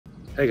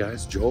Hey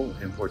guys, Joel,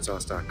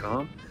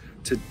 ImportSauce.com.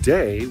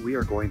 Today we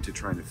are going to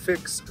try to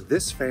fix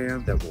this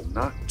fan that will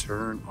not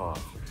turn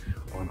off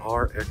on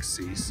our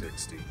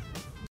XC60.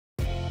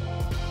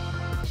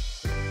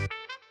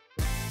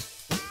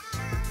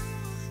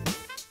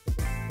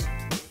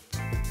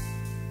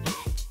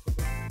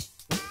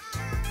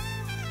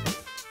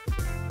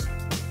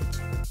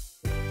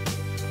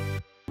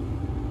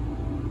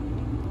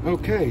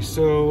 Okay,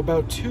 so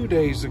about 2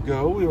 days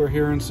ago we were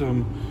hearing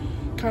some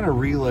kind of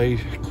relay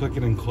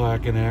clicking and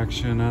clacking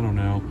action, I don't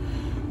know.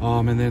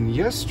 And then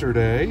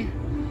yesterday,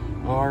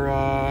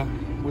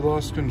 we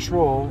lost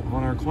control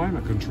on our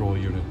climate control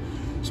unit.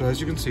 So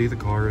as you can see, the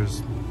car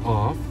is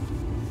off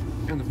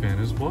and the fan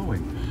is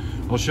blowing.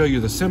 I'll show you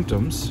the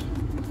symptoms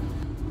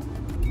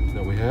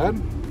that we had.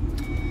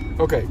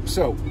 Okay,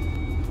 so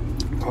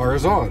car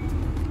is on.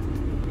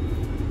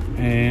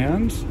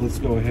 And let's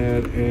go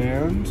ahead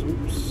and,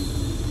 oops.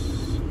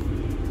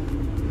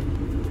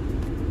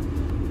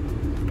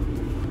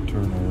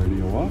 Turn our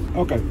radio off.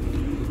 Okay,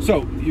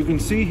 so you can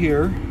see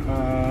here,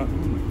 oh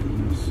my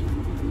goodness,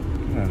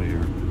 get out of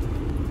here.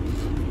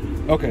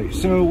 Okay,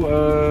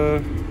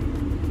 so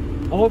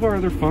all of our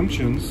other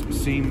functions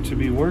seem to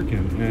be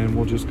working, and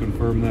we'll just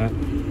confirm that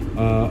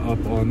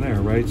up on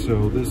there, right?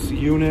 So this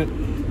unit,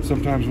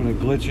 sometimes when it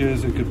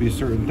glitches, it could be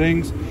certain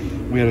things.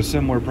 We had a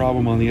similar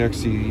problem on the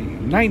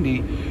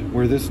XC70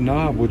 where this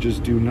knob would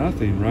just do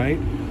nothing, right?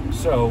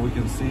 So we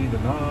can see the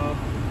knob.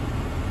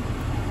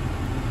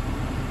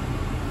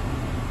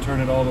 Turn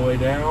it all the way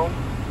down,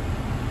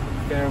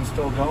 fan's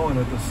still going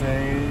at the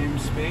same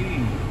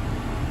speed,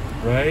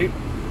 right?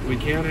 We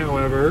can,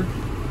 however,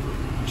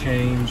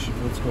 change,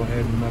 let's go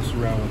ahead and mess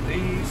around with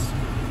these,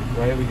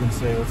 right? We can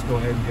say, let's go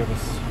ahead and give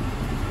us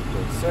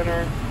dead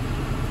center.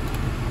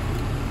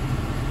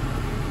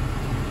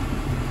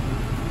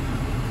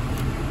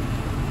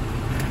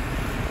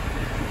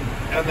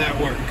 And that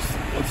works.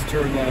 Let's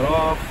turn that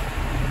off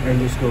and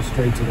just go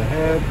straight to the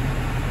head.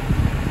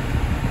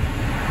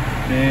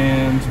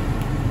 And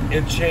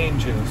it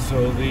changes,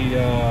 so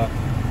the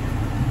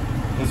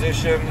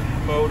position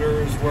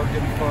motor is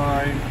working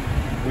fine.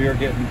 We are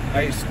getting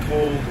ice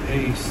cold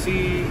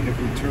AC. If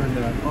we turn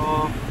that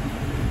off,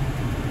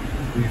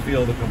 we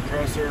feel the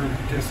compressor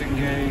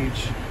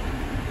disengage.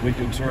 We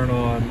can turn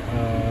on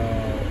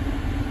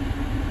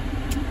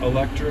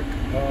electric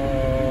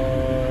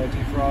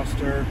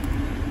defroster.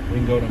 We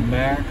can go to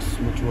max,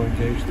 which will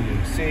engage the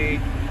AC.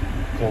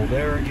 Cold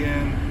air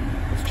again.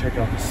 Let's check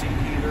out the seat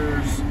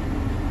heaters.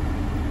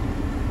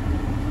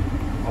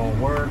 All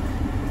work.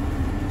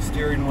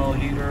 Steering wheel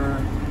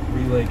heater,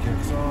 relay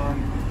kicks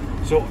on.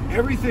 So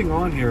everything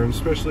on here, and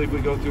especially if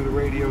we go through the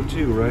radio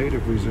too, right?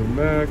 If we zoom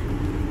back,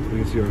 we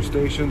can see our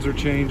stations are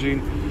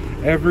changing.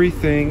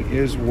 Everything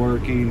is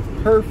working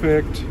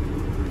perfect,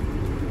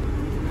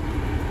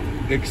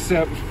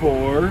 except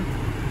for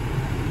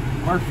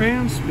our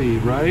fan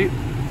speed, right?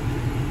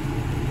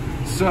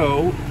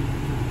 So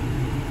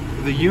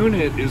the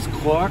unit is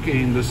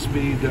clocking the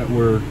speed that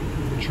we're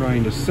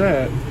trying to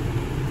set,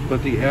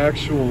 but the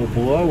actual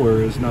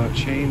blower is not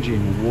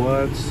changing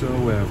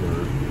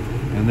whatsoever.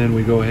 And then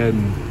we go ahead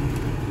and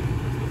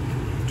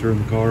turn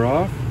the car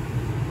off,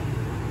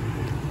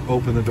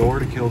 open the door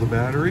to kill the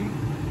battery,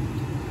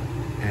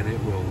 and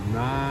it will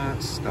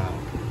not stop.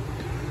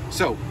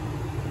 So,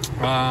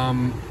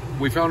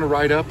 we found a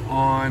write-up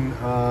on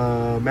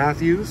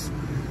Matthews.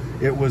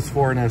 It was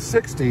for an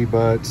S60,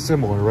 but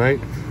similar,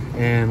 right?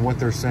 And what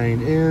they're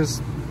saying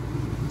is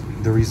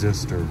the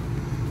resistor.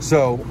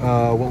 So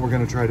what we're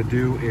going to try to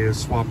do is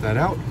swap that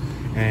out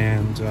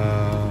and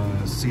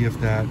see if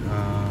that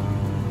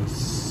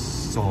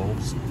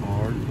solves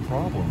our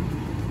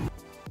problem.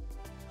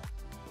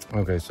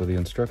 Okay, so the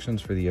instructions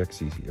for the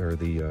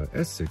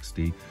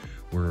S60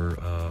 were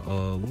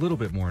a little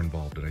bit more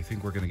involved, and I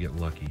think we're going to get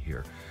lucky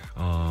here.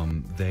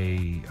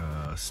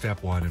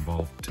 Step one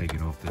involved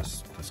taking off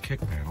this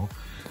kick panel.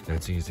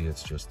 That's easy.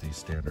 It's just these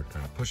standard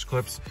kind of push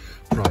clips.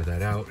 Pry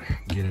that out,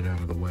 get it out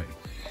of the way.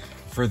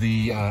 For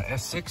the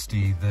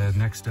S60, the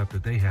next step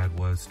that they had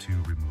was to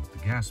remove the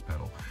gas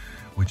pedal,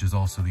 which is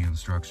also the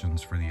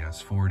instructions for the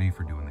S40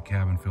 for doing the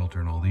cabin filter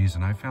and all these.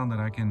 And I found that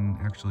I can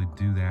actually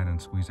do that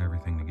and squeeze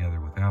everything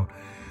together without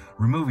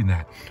removing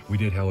that. We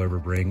did, however,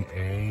 bring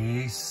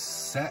a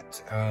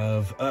set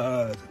of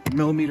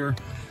millimeter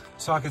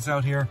sockets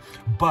out here.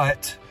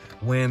 But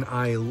when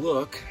I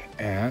look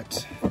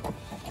at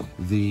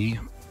the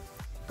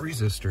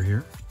resistor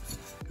here,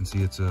 you can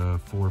see it's a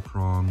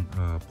 4-prong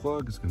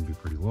plug. It's going to be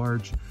pretty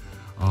large.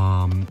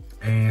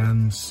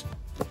 And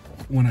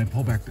when I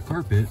pull back the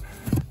carpet,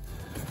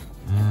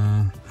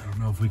 I don't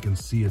know if we can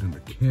see it in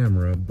the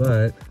camera,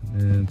 but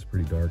it's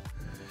pretty dark.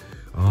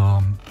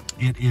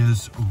 It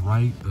is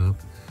right up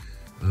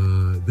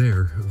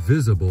there,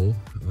 visible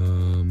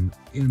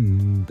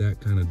in that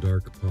kind of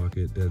dark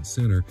pocket, dead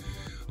center.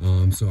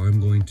 So I'm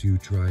going to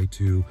try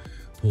to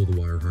pull the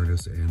wire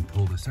harness and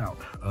pull this out.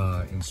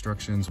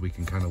 Instructions, we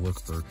can kind of look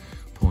for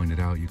pulling it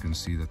out. You can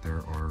see that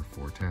there are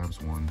 4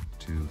 tabs, 1,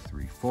 2,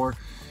 3, 4,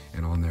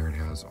 and on there it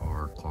has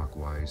our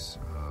clockwise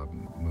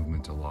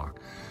movement to lock.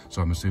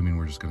 So I'm assuming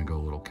we're just going to go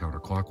a little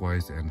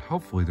counterclockwise, and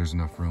hopefully there's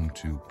enough room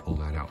to pull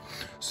that out.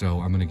 So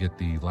I'm going to get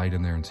the light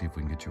in there and see if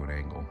we can get you an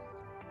angle.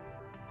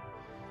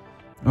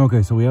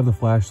 Okay, so we have the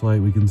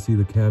flashlight, we can see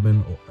the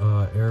cabin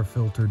air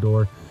filter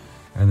door,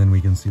 and then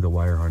we can see the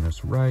wire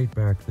harness right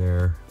back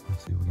there.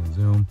 Let's see if we can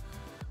zoom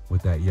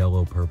with that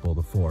yellow, purple,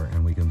 the 4,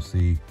 and we can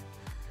see,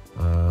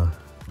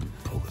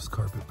 pull this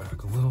carpet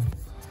back a little.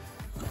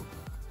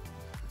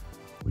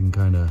 We can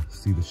kind of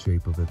see the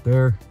shape of it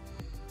there.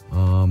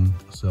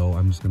 So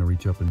I'm just gonna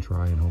reach up and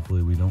try, and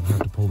hopefully we don't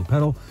have to pull the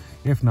pedal.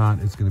 If not,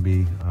 it's gonna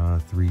be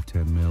 3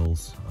 10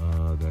 mils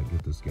that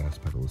get this gas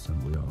pedal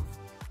assembly off.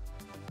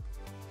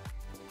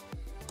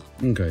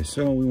 Okay,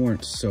 so we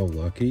weren't so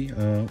lucky.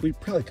 We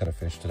probably could have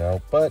fished it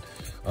out, but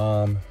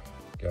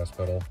gas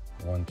pedal,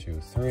 1, 2,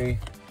 3,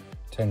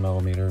 10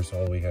 millimeters.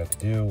 All we had to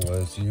do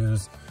was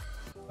use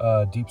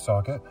a deep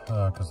socket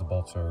because the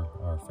bolts are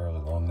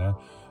fairly long there,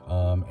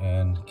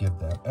 and give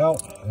that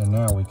out. And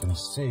now we can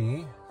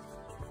see,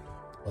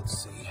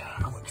 let's see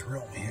how much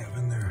room we have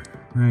in there.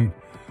 Right,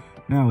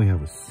 now we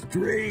have a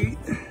straight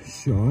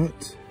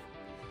shot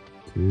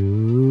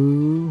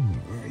to,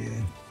 where are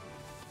you?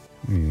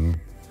 There you are.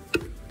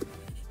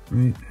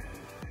 Right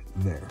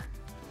there.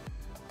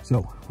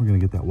 So we're gonna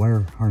get that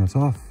wire harness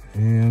off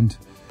and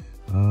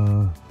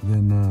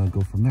then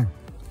go from there.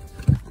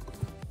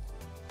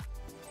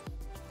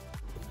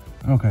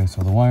 Okay,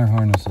 so the wire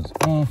harness is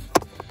off.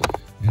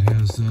 It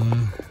has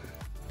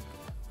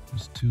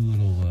just 2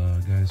 little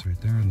guys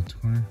right there in the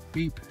corner,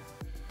 beep.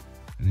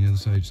 And the other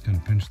side, just kind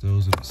of pinch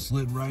those and it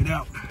slid right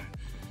out.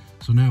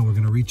 So now we're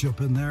gonna reach up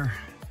in there,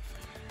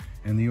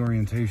 and the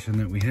orientation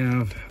that we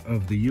have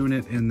of the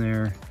unit in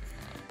there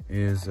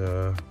is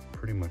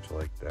pretty much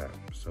like that.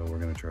 So we're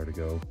gonna try to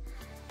go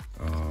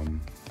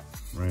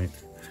right.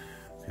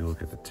 If you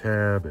look at the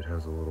tab, it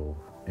has a little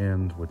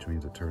end, which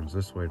means it turns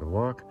this way to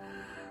lock.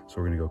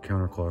 So we're gonna go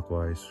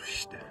counterclockwise.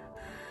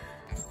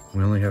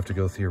 We only have to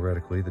go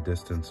theoretically the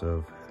distance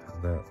of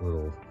that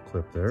little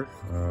clip there,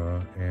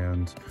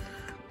 and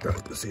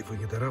let's see if we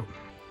get that out.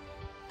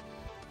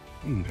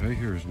 Okay,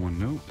 here's one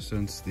note.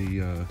 Since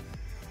the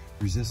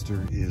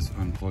resistor is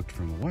unplugged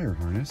from the wire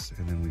harness,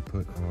 and then we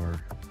put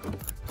our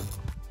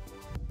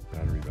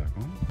battery back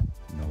on,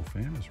 no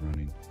fan is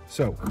running.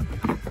 So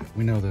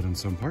we know that in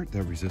some part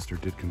that resistor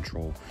did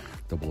control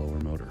the blower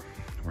motor.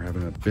 We're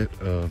having a bit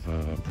of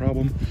a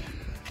problem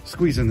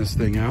squeezing this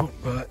thing out,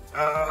 but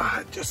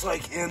just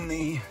like in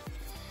the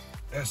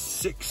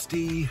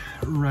S60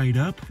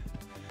 write-up,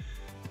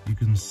 you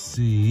can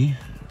see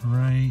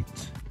right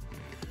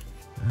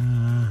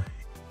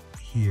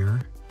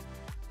here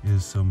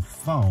is some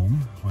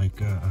foam, like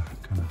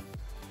kind of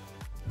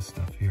this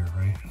stuff here,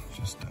 right?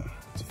 Just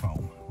it's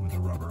foam with a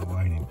rubber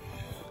lining.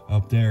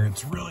 Up there,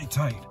 it's really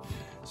tight.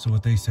 So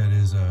what they said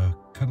is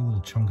cut a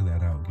little chunk of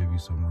that out, give you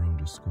some room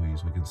to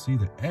squeeze. We can see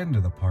the end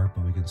of the part,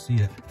 but we can see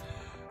it,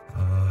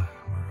 the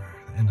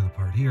end of the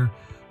part here,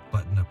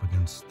 buttoned up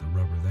against the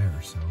rubber there.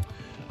 So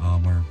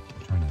we're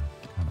trying to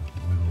kind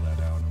of wiggle that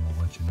out, and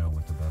we'll let you know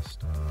what the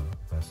best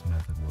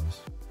method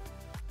was.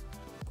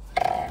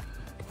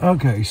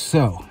 Okay,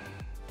 so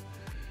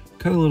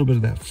cut a little bit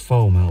of that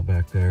foam out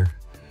back there,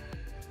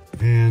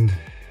 and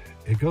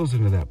it goes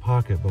into that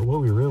pocket. But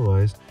what we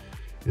realized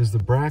is the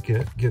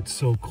bracket gets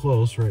so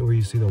close, right where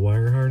you see the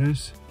wire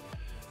harness,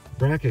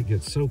 bracket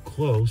gets so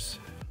close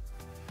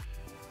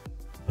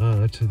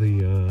to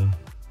the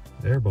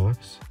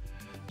airbox.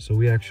 So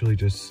we actually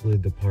just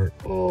slid the part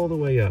all the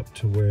way up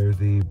to where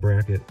the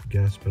bracket,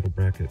 gas pedal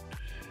bracket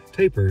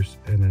tapers,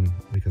 and then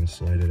we can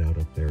slide it out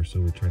up there. So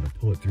we're trying to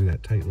pull it through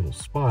that tight little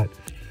spot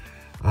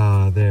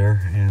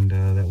there, and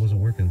that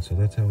wasn't working. So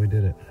that's how we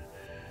did it.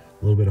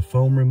 A little bit of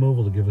foam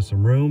removal to give us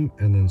some room,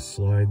 and then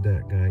slide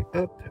that guy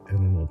up, and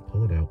then we'll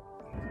pull it out.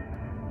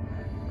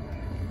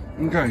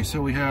 Okay,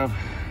 so we have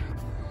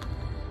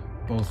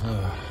both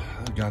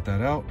got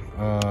that out.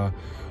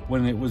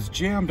 When it was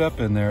jammed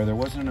up in there, there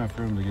wasn't enough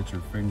room to get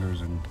your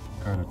fingers and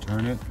kind of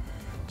turn it.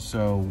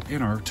 So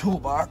in our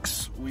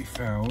toolbox, we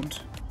found,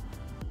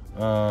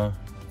 I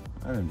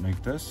didn't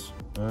make this,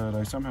 but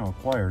I somehow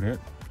acquired it,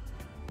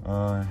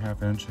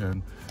 1/2 inch,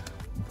 and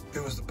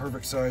it was the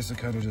perfect size to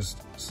kind of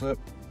just slip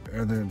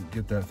and then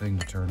get that thing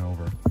to turn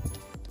over.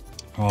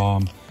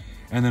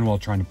 And then while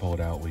trying to pull it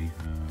out, we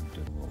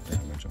did a little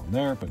damage on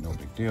there, but no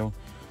big deal.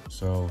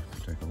 So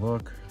take a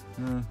look.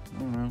 I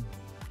don't know.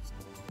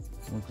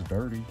 Looks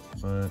dirty,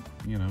 but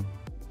you know,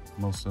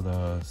 most of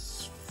the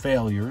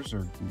failures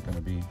are going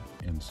to be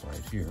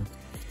inside here.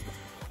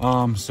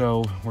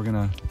 So we're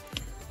gonna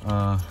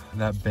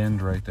that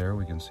bend right there,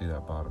 we can see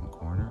that bottom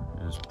corner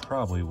is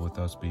probably with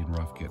us being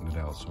rough getting it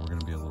out. So we're going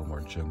to be a little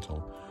more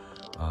gentle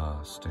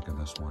sticking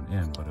this one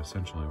in, but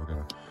essentially we're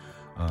going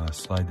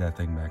slide that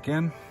thing back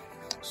in,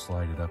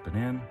 slide it up and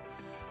in,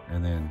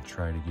 and then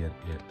try to get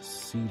it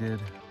seated,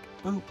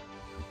 boop,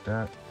 like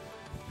that,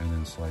 and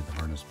then slide the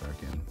harness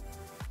back in.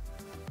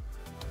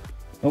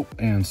 Oh,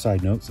 and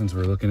side note, since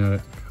we're looking at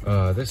it,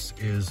 this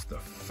is the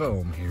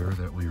foam here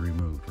that we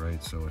removed,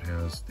 right? So it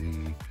has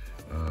the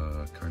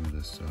kind of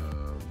this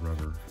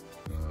rubber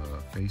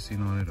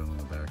facing on it, and on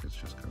the back it's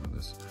just kind of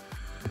this.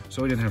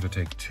 So we didn't have to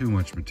take too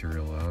much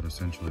material out.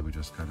 Essentially, we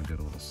just kind of did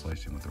a little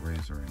slicing with the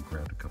razor and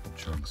grabbed a couple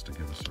chunks to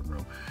give us some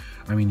room.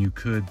 I mean, you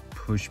could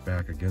push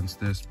back against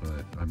this,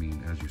 but I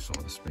mean, as you saw,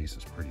 the space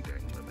is pretty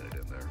dang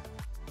limited in there.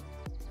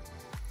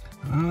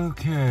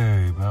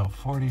 Okay, about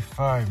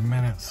 45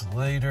 minutes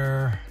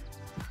later.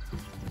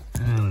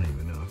 I don't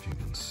even know if you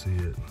can see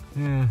it.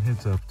 Yeah,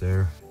 it's up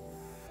there.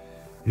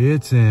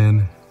 It's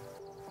in.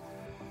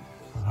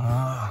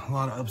 A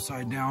lot of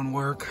upside down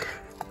work.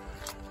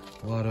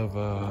 A lot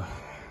of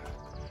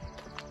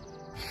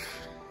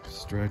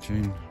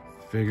stretching,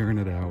 figuring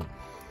it out.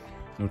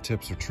 No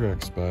tips or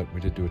tricks, but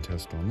we did do a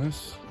test on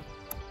this.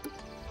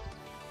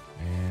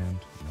 And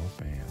no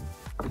fan.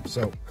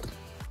 So, I'm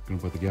gonna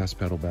put the gas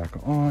pedal back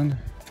on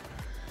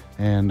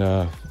and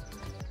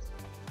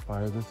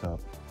fire this up.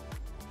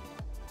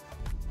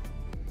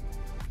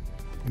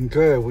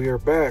 Okay, we are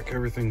back.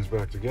 Everything's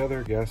back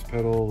together. Gas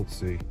pedal, let's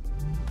see.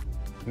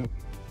 Yep.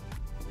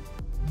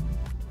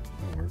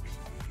 That works.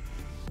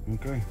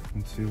 Okay,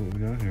 let's see what we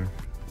got here.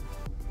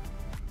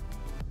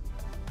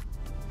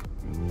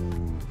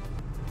 Ooh.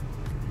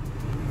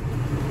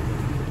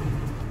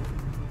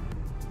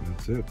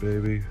 That's it,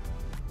 baby.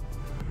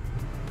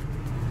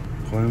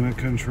 Climate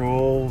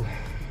control,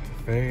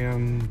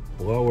 fan,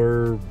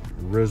 blower,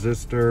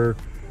 resistor,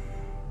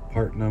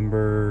 part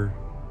number,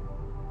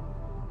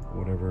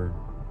 whatever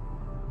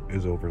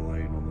is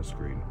overlaying on the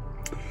screen.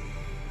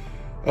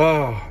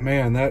 Oh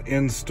man, that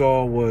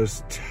install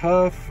was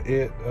tough.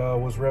 It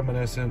was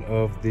reminiscent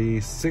of the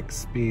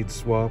 6-speed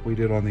swap we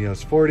did on the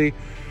S40,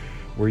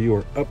 where you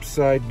are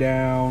upside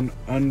down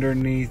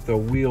underneath a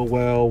wheel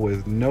well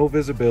with no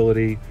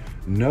visibility,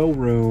 no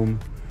room,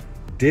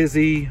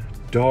 dizzy,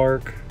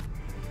 dark,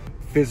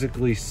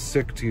 physically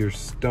sick to your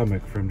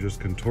stomach from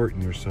just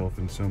contorting yourself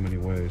in so many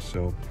ways.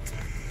 So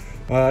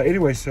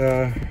anyways, we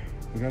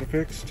got it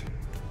fixed.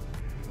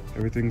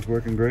 Everything's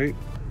working great.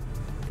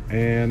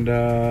 And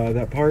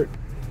that part,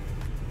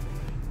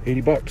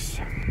 $80.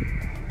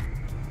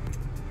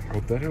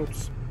 Hope that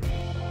helps.